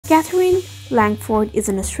Katherine Langford is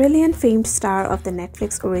an Australian famed star of the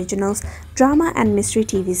Netflix originals drama and mystery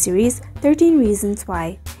TV series 13 Reasons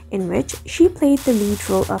Why, in which she played the lead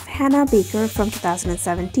role of Hannah Baker from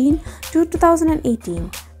 2017 to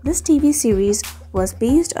 2018. This TV series was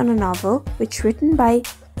based on a novel which written by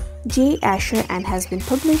J. Asher and has been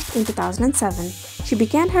published in 2007. She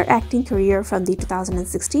began her acting career from the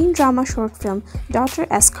 2016 drama short film Daughter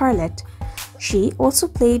as Scarlett. She also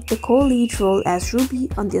played the co-lead role as Ruby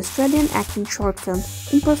on the Australian acting short film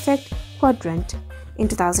Imperfect Quadrant. In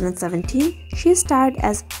 2017, she starred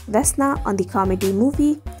as Vesna on the comedy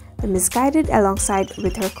movie The Misguided alongside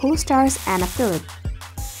with her co-stars Anna Phillip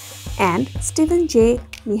and Stephen J.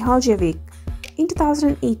 Mihaljevic. In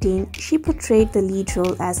 2018, she portrayed the lead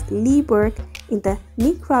role as Lee Burke in the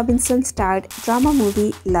Nick Robinson-starred drama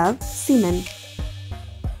movie Love, Seaman.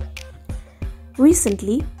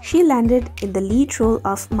 Recently, she landed in the lead role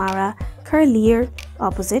of Mara Curlier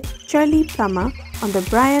opposite Charlie Plummer on the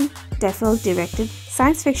Brian Defel-directed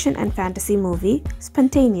science fiction and fantasy movie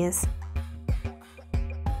Spontaneous.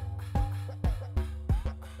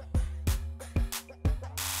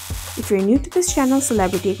 If you're new to this channel,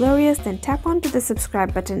 Celebrity Glorious, then tap onto the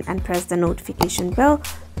subscribe button and press the notification bell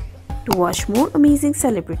to watch more amazing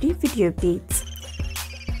celebrity video updates.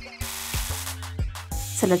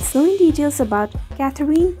 So let's know in details about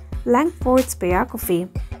Katherine Langford's biography.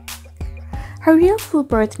 Her real full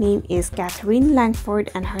birth name is Katherine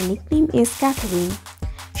Langford and her nickname is Katherine.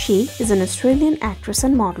 She is an Australian actress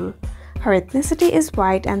and model. Her ethnicity is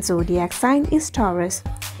white and zodiac sign is Taurus.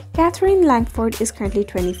 Katherine Langford is currently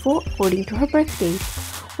 24 according to her birth date.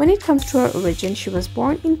 When it comes to her origin, she was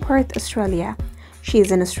born in Perth, Australia. She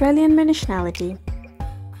is an Australian by nationality.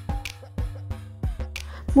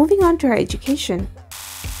 Moving on to her education.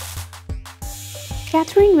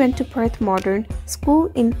 Katherine went to Perth Modern School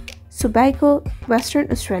in Subiaco, Western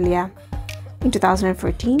Australia. In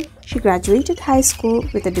 2014, she graduated high school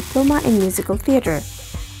with a diploma in musical theatre.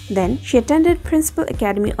 Then, she attended Principal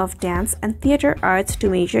Academy of Dance and Theatre Arts to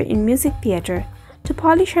major in music theatre. To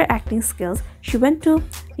polish her acting skills, she went to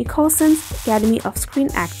Nicholson's Academy of Screen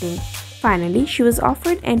Acting. Finally, she was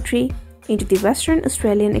offered entry into the Western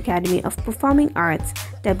Australian Academy of Performing Arts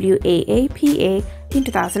 (WAAPA) in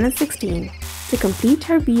 2016 to complete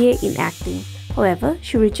her BA in acting. However,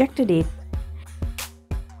 she rejected it.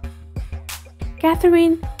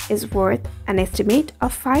 Katherine is worth an estimate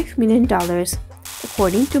of $5 million.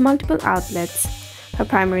 According to multiple outlets, her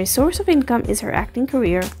primary source of income is her acting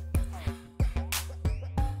career.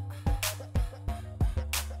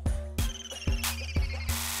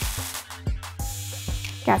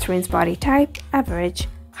 Katherine's body type, average,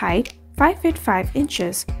 height 5 feet 5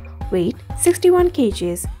 inches, weight 61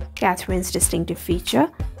 kgs. Katherine's distinctive feature,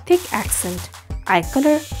 thick accent, eye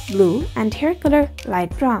color blue and hair color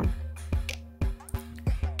light brown.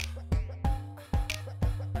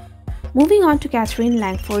 Moving on to Katherine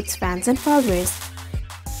Langford's fans and followers.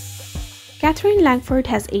 Katherine Langford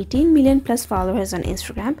has 18 million plus followers on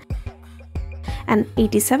Instagram and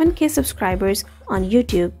 87k subscribers on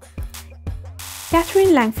YouTube.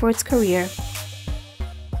 Katherine Langford's career.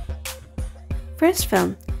 First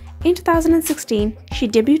film. In 2016, she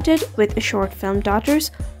debuted with a short film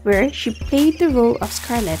Daughters, where she played the role of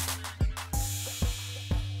Scarlett.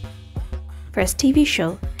 First TV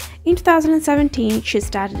show. In 2017, she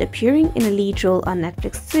started appearing in a lead role on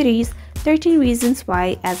Netflix series 13 Reasons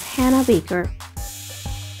Why as Hannah Baker.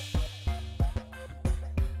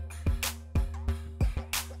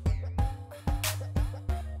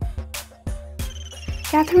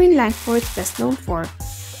 Katherine Langford is best known for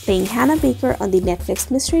playing Hannah Baker on the Netflix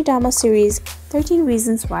mystery drama series 13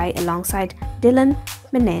 Reasons Why alongside Dylan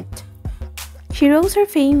Minnette. She rose her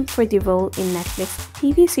fame for the role in Netflix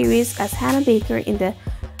TV series as Hannah Baker in the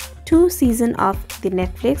 2nd season of the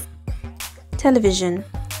Netflix television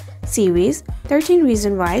series 13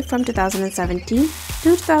 Reasons Why from 2017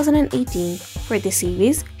 to 2018. For the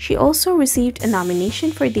series, she also received a nomination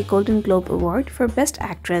for the Golden Globe Award for Best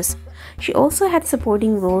Actress. She also had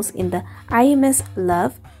supporting roles in the IMS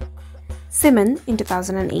Love, Seaman in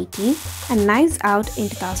 2018 and Knives Out in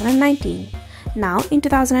 2019. Now in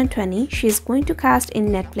 2020, she is going to cast in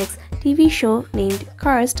Netflix TV show named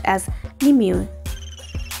Cursed as Nimue.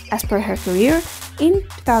 As per her career, in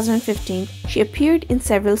 2015, she appeared in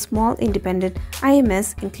several small independent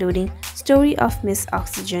IMS including Story of Miss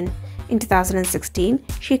Oxygen. In 2016,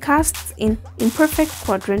 she casts in Imperfect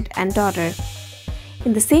Quadrant and Daughter.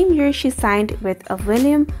 In the same year, she signed with a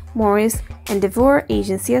William Morris Endeavour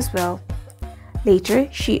agency as well. Later,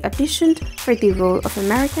 she auditioned for the role of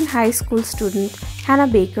American high school student Hannah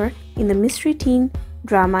Baker in the mystery teen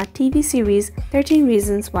drama TV series 13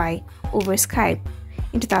 Reasons Why over Skype.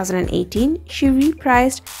 In 2018, she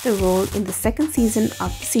reprised the role in the second season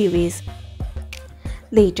of the series.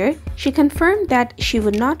 Later, she confirmed that she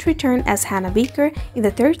would not return as Hannah Baker in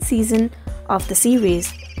the third season of the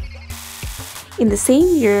series. In the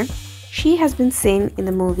same year, she has been seen in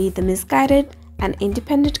the movie The Misguided, an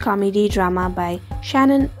independent comedy drama by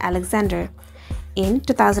Shannon Alexander. In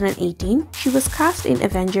 2018, she was cast in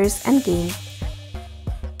Avengers Endgame.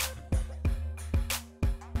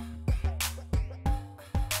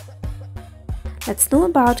 Let's know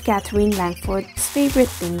about Katherine Langford's favorite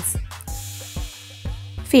things.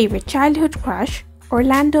 Favorite childhood crush,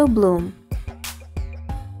 Orlando Bloom.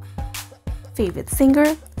 Favorite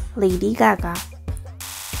singer, Lady Gaga.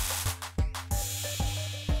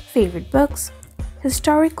 Favorite books,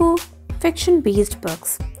 historical, fiction-based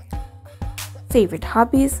books. Favorite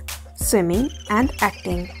hobbies, swimming and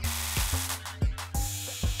acting.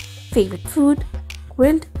 Favorite food,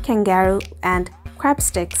 grilled kangaroo and crab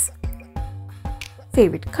sticks.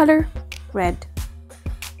 Favorite color, red.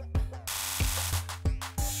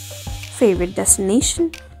 Favorite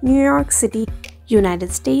destination, New York City,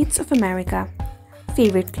 United States of America.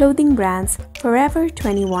 Favorite clothing brands, Forever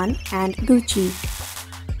 21 and Gucci.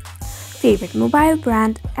 Favorite mobile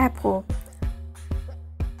brand, Apple.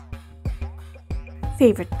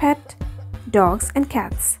 Favorite pet, dogs and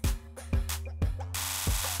cats.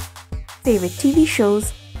 Favorite TV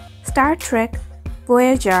shows, Star Trek,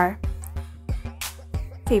 Voyager.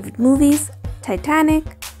 Favorite movies, Titanic,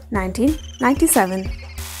 1997.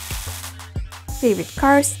 Favorite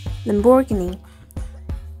cars, Lamborghini.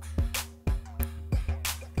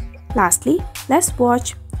 Lastly, let's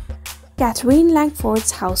watch Katherine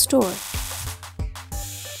Langford's house tour.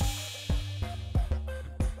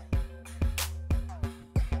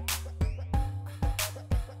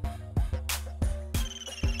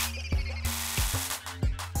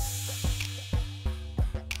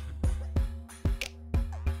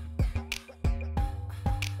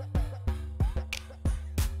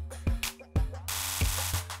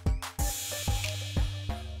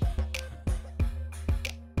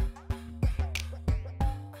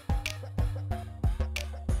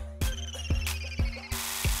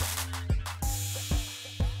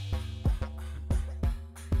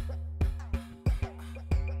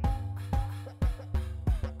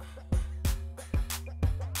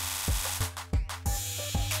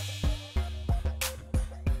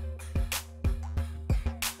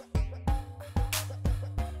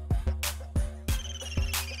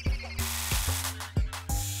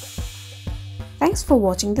 Thanks for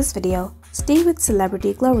watching this video. Stay with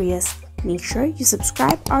Celebrity Glorious. Make sure you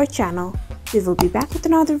subscribe our channel. We will be back with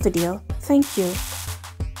another video. Thank you.